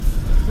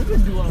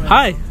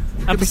Hi.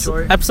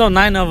 Episode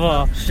 9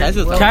 of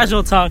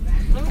Casual Talk.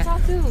 Let me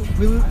talk too.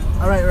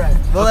 All right.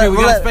 Okay, we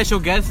got a special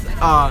guest.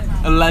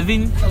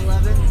 11.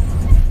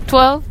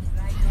 12.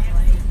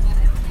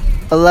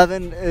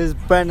 11 is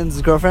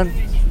Brandon's girlfriend.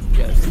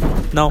 Yes.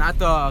 No. Not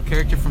the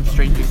character from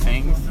Stranger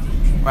Things.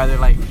 Rather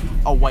like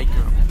a white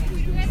girl.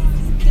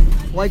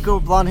 White girl,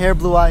 blonde hair,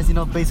 blue eyes. You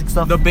know, basic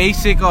stuff. The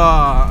basic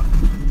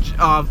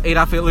Adolf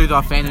Hitler's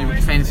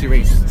fantasy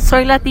race.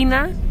 Soy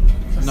Latina.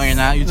 No, you're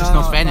not. You just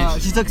know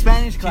Spanish. She took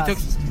Spanish class.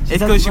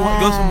 It's because she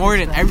goes for more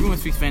than everyone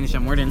speaks Spanish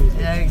at Morden.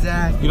 Yeah,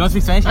 exactly. You don't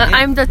speak Spanish?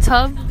 I'm the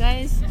tub,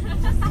 guys.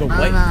 The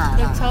what?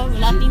 The tub,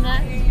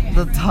 Latina.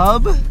 The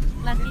tub?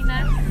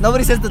 Latina.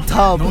 Nobody says the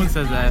tub. No one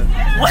says that.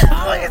 What the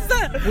fuck is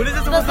that? What is that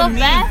The supposed to mean?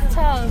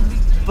 bathtub.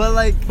 But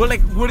like,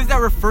 what is that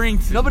referring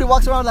to? nobody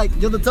walks around like,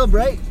 you're the tub,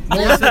 right? No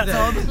one says that.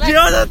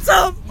 You're the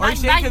tub. Are you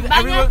saying 'cause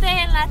everyone?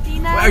 Bañate,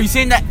 Latina. Are you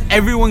saying that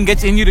everyone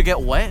gets in you to get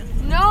wet?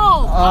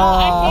 No.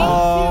 I hate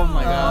Oh you.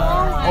 my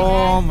god. Oh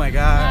Oh my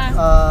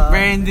god.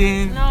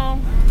 Brandon. No.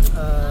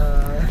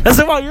 That's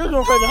about your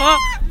girlfriend, huh?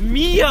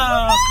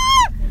 Mia.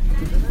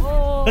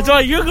 Oh. That's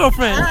about your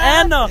girlfriend,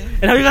 Anna.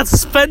 And how you got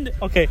suspended.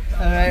 Okay.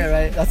 All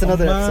right. That's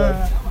another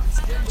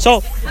episode.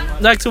 So,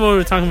 back to what we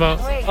were talking about.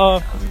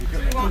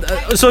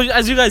 So,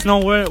 as you guys know,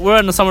 we're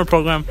in the summer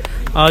program,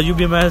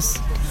 UBMS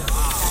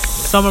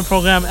summer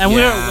program, and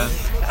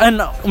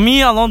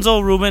me, Alonzo,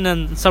 Ruben,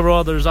 and several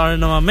others are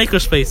in a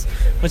makerspace,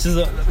 which is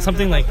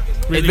something like.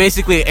 Really It's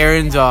basically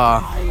Aaron's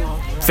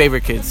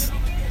favorite kids.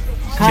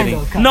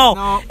 Kidding.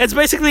 No, it's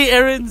basically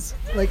Aaron's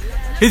Like,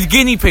 His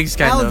guinea pigs,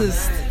 kind of.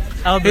 eldest.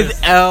 eldest.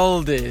 His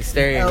eldest.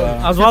 There you go.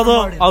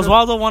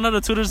 Oswaldo, one of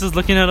the tutors, is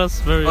looking at us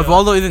very.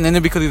 Oswaldo isn't in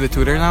it because he's a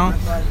tutor now.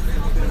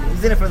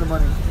 He's in it for the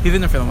money. He's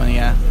in it for the money,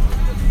 yeah.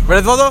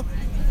 Right, Oswaldo?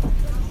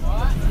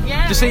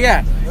 Yeah. Just say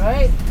yeah.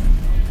 Right?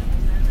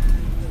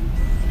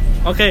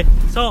 Okay,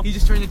 so He's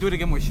just trying to do it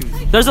again with shoes.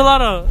 there's a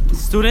lot of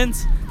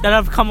students that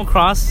have come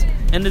across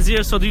in this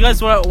year. So do you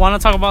guys want to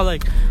talk about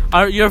like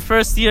your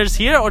first years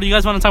here, or do you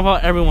guys want to talk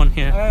about everyone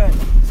here? Alright.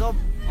 So,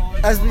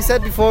 as we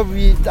said before,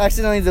 we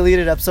accidentally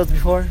deleted episodes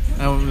before.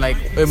 Like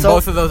in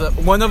both of those,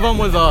 one of them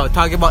was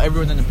talking about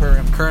everyone in the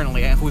program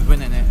currently and who's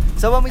been in it.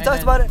 So when we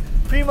talked about it,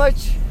 pretty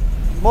much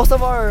most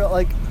of our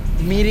like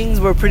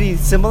meetings were pretty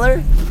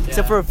similar,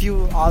 except for a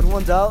few odd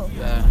ones out.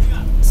 Yeah.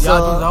 So,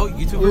 out,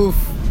 YouTubers.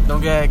 oof. Don't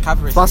get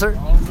copyright. Sponsor?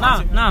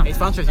 Nah. Hey,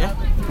 sponsors, yeah.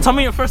 Tell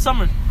me your first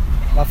summer.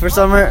 My first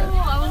summer.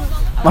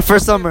 I feel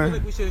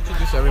like we should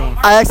introduce everyone.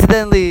 I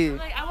accidentally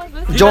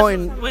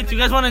joined. Wait, do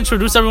you guys want to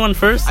introduce everyone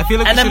first? I feel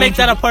like we and then should make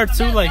that a part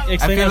 2, like I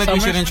explain feel our like we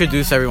summers? should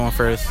introduce everyone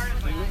first.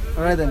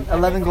 Alright then,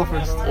 11 go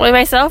first. Wait,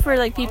 myself or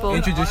like people?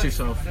 Introduce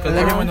yourself, because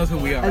everyone knows who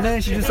we are. And then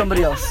introduce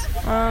somebody else.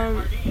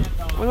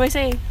 What do I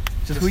say?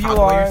 Just who you talk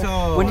about are,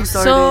 yourself. when you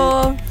started.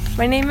 So,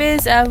 my name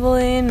is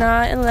Evelyn,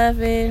 not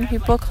 11.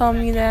 People call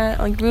me that,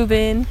 like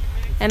Ruben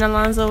and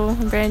Alonzo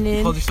and You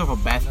Brandon. called yourself a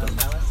bathtub.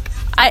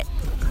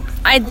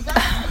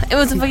 It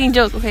was a fucking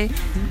joke, okay?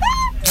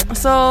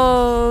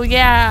 So,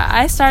 yeah,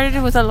 I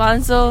started with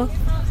Alonzo.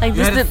 Like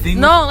You had a this, thing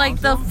no, with like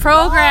the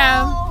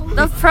program.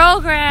 The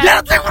program.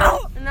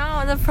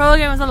 No, the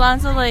program was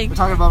Alonzo, like We're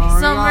talking about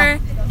summer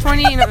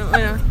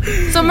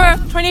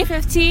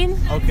 2015.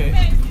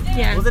 Okay.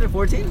 Yeah. Was it at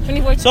 14?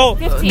 2014. So,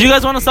 15. do you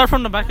guys want to start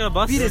from the back of the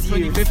bus? Fetus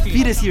years. 2015.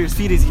 Fetus years.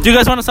 Do you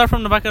guys want to start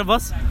from the back of the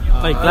bus?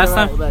 Like last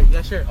time?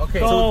 Yeah, sure. Okay.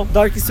 So,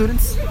 Darky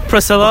students.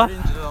 Priscilla.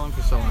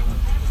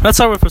 Let's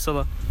start with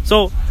Priscilla.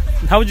 So,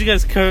 how would you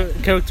guys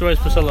characterize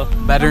Priscilla?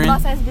 Veteran.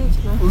 Boss ass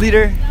bitch, no?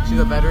 Leader. She's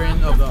a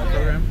veteran of the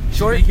program.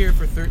 Short. She's been here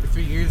for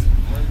 3 years.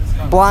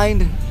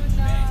 Blind.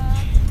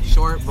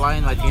 Short,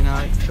 blind,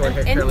 Latina, short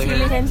hair, curly hair.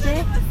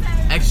 Inteligente.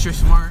 Extra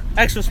smart.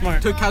 Extra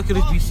smart. Took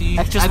calculus BC.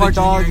 Extra as a smart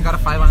junior, dog. Got a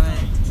 5 on it.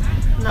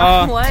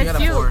 No, what? She got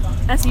That's a 4. you.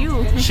 That's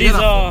you. She's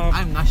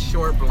I'm not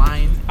short,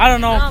 blind. I don't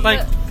know, No,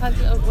 like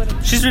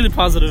whatever. she's really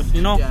positive,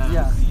 you know.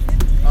 Yeah.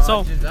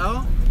 So-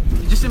 Giselle.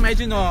 Just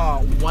imagine a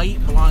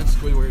white blonde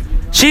Squidward.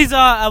 She's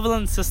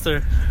Evelyn's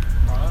sister.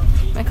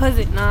 My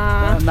cousin.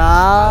 Nah.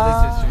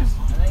 Nah. This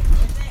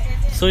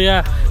is So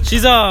yeah,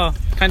 she's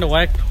kind of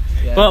whack.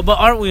 Yeah. But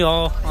aren't we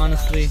all,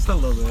 honestly? just a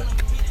little bit.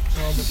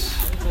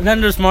 And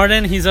then there's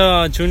Martin. He's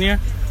a junior.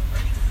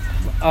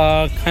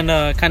 Kind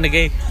of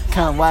gay,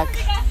 Kind of whack.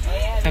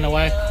 kind of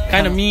whack,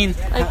 kind of mean.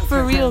 Like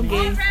for real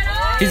gay.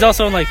 He's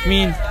also like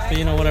mean, but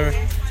you know whatever.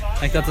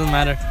 Like that doesn't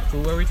matter.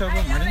 Who are we talking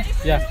about, Martin?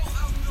 Yeah.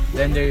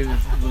 Then there's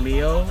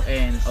Leo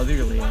and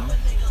other Leo.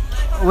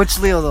 Which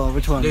Leo though?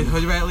 Which one? There's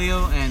Hood Rat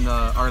Leo and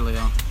our Leo.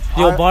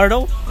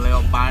 Leobardo.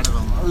 Leopardo.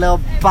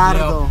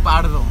 Leopardo.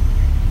 Leopardo.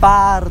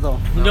 Pardo.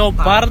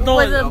 Leobardo.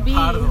 With a B.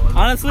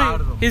 Honestly,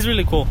 Leopardo. he's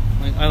really cool.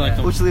 Like, I like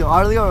him. Which Leo?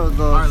 Our Leo or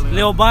the? Our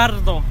Leo.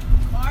 Leobardo.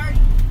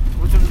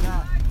 Which one is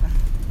that?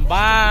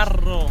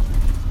 Barro.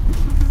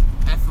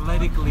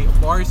 Athletic Leo.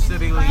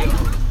 Varsity Leo.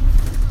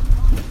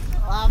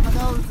 Ah, my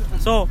nose.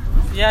 So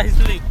yeah, he's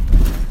really.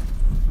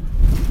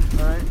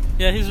 Alright.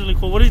 Yeah, he's really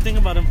cool. What do you think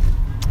about him?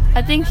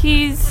 I think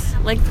he's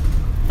like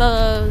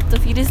the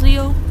fetus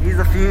Leo. He's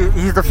the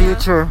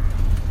future.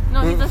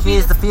 No, he's the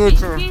He's the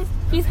future.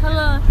 He's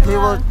hella. He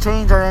will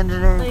change our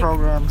engineering Like-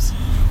 programs.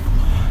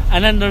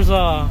 And then there's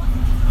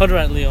Hood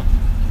Rat Leo.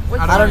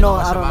 I don't know.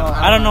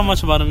 I don't know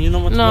much about him. You know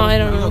much No, about I him?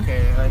 don't He's know.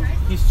 okay.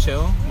 Like, he's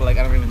chill, but like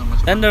I don't really know much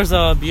about Then him.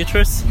 there's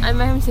Beatrice. I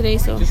met him today,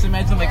 so. Just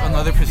imagine like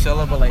another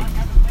Priscilla, but like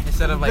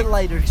instead of A bit like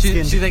lighter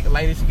skin. she's like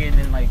lighter skin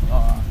and like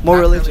More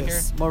not curly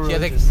religious, hair. more She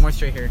has religious. like more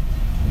straight hair.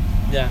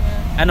 Yeah.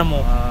 Animal.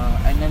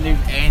 And then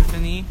there's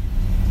Anthony,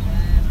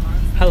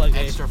 Hella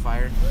gay. extra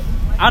fire.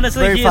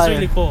 Honestly, Very he fire. is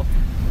really cool.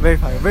 Very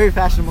fire. Very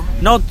fashionable.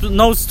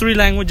 Knows 3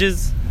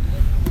 languages.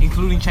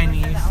 Including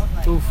Chinese.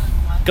 Oof.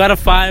 Got a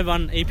 5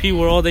 on AP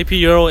World, AP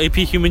Euro, AP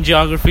Human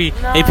Geography,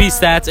 AP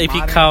Stats, AP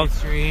Modern Calc,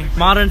 history.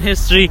 Modern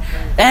History,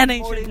 and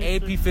Ancient.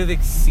 AP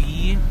Physics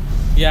C.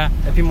 Yeah.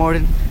 Epi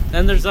Morton.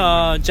 Then there's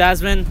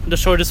Jasmine, the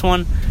shortest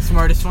one.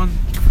 Smartest one.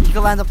 You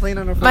can land a plane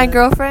on her. My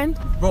girlfriend.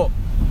 Bro,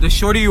 the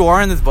shorter you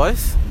are on this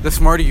bus, the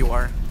smarter you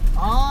are.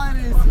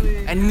 Honestly.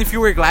 And then if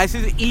you wear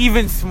glasses,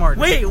 even smarter.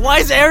 Wait, why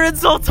is Aaron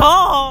so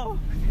tall?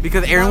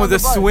 Because Aaron not was on a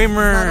the bus.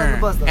 swimmer. He's not on the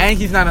bus, though. And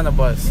he's not on the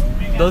bus.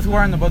 Those who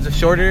are on the bus, the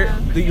shorter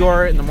you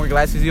are, and the more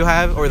glasses you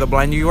have, or the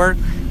blinder you are,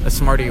 the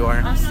smarter you are.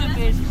 I'm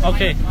stupid.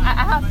 Okay. I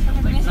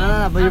have.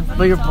 No,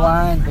 but you're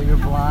blind. But you're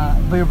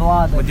blind. But you're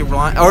blonde. But you're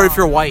blind, or if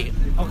you're white.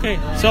 Okay,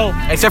 so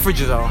Except for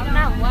Giselle. I'm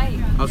not white.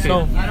 Okay.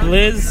 so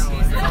Liz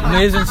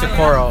Liz and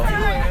Socorro.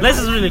 Liz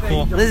is really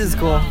cool. This is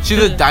cool. She's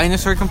a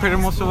dinosaur compared to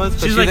most of us.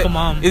 but She's like a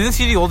mom. Isn't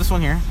she the oldest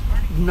one here?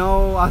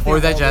 No, I think. Or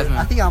is that I'm older. Jasmine?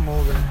 I think I'm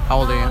older. How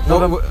old are you?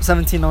 November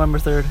 17, November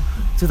 3rd,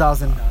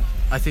 2000.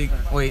 I think.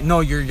 Wait, no,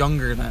 you're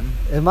younger then.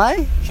 Am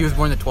I? She was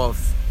born the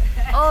 12th.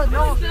 Oh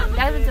no,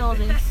 Jasmine's the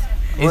oldest.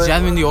 Is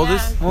Jasmine the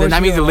oldest? What Then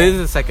that was means your- Liz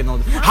is the second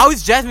oldest. How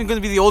is Jasmine going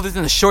to be the oldest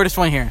and the shortest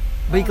one here?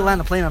 But you can land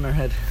a plane on her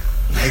head.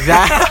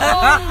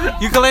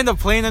 Exactly. You can land a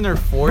plane on her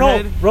Bro,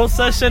 forehead. roast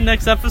session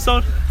next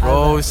episode.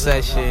 Bro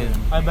session.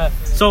 I bet.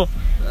 So,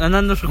 and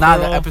then there's Nah,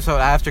 the Socorro. episode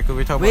after, because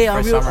we're talking Wait, about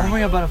are first we, summer. are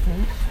we about to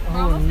finish?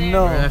 Oh We're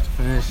no! gonna have to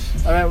finish.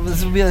 All right, well,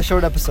 this will be a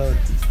short episode.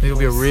 It'll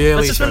be a really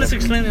Let's just short finish episode.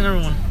 explaining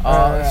everyone.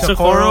 Alright.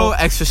 Socorro,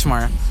 extra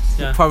smart.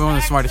 Yeah. Probably one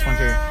of the smartest ones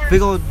here.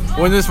 Big old.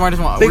 One of the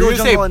smartest ones. Big We're old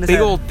gonna say jungle in his big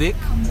head. old dick.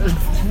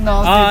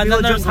 No, And big then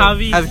old there's jungle.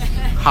 Javi. Has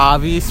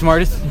Javi,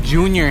 smartest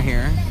junior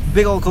here.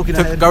 Big old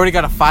coconut head. Already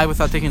got a 5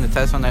 without taking the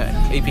test on the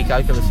AP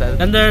calculus test.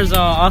 Then there's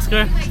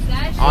Oscar.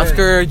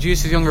 Oscar,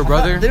 Juice's younger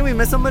brother. Didn't we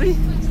miss somebody?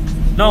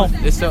 No.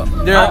 It's so,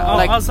 they're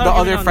like I'll the give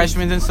other you on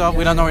freshmen and stuff.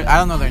 We don't know. I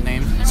don't know their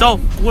names. So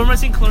we're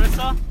missing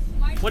Clarissa.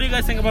 What do you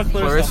guys think about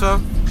Clarissa?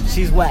 Clarissa,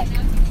 She's whack.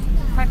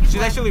 she's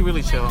actually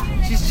really chill.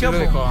 She's chill.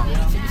 really cool.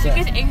 She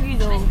gets angry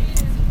though.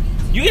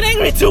 You get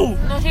angry too.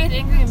 No, she gets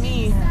angry at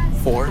me.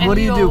 4. And What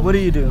do you do? What do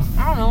you do?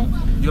 I don't know.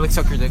 You like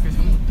suck your dick or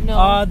something?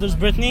 No. There's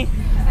Brittany.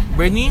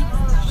 Brittany,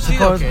 she's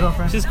Socorro's okay.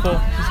 girlfriend. She's cool.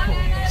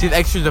 She's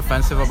extra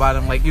defensive about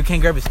him. Like you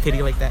can't grab his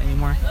titty like that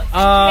anymore.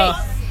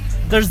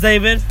 There's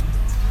David.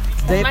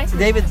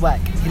 David's whack.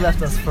 He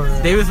left us for.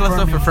 David's left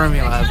up for Fermi.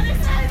 Fermilab.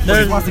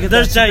 He wants to get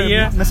There's that cheaper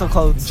Jair. missile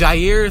codes.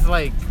 Jair is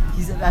like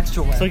He's an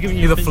extra whack. So giving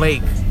he's you a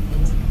flake.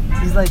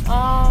 He's like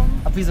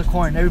a piece of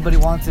corn. Everybody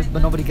wants it,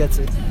 but nobody gets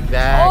it.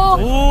 That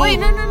Oh, wait,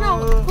 no.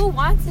 Who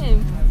wants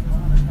him?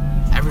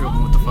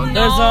 everyone. What the fuck?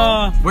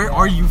 There's Where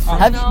are you from?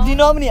 Have you, do you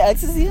know how many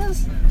exes he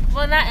has?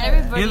 Well, not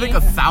everybody. He's like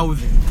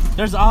 1,000.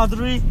 there's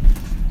Audrey.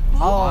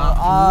 Oh,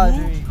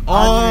 Audrey.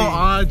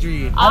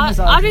 Audrey. I miss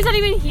Audrey. Audrey's not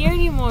even here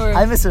anymore.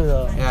 I miss her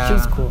though. Yeah. She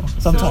was cool.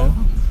 Sometime.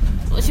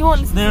 She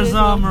won't listen to There's this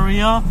one.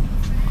 Maria.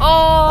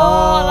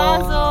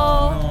 Oh,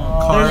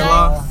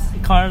 Carla.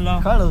 Carla.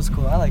 Carla's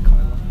cool. I like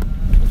Carla.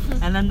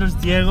 And then there's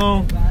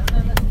Diego.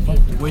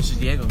 Which is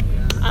Diego? Lazo.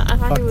 I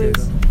thought he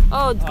was. Diego.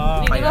 Oh,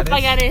 Diego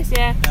Pagares,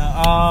 yeah.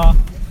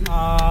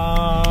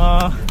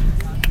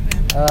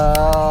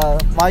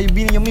 Why are you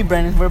beating me,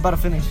 Brandon? We're about to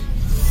finish.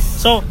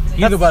 So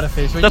He's about to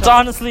fish. that's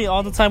honestly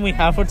all the time we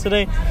have for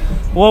today.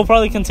 We'll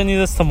probably continue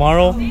this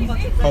tomorrow.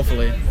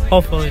 Hopefully,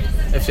 Hopefully.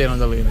 if they don't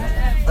delete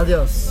it.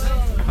 Adios.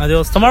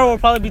 Adios. Tomorrow we'll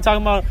probably be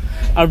talking about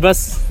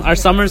our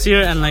summers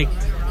here and like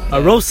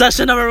a roast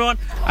session of everyone.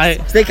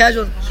 Stay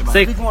casual.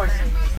 Stay Speak more.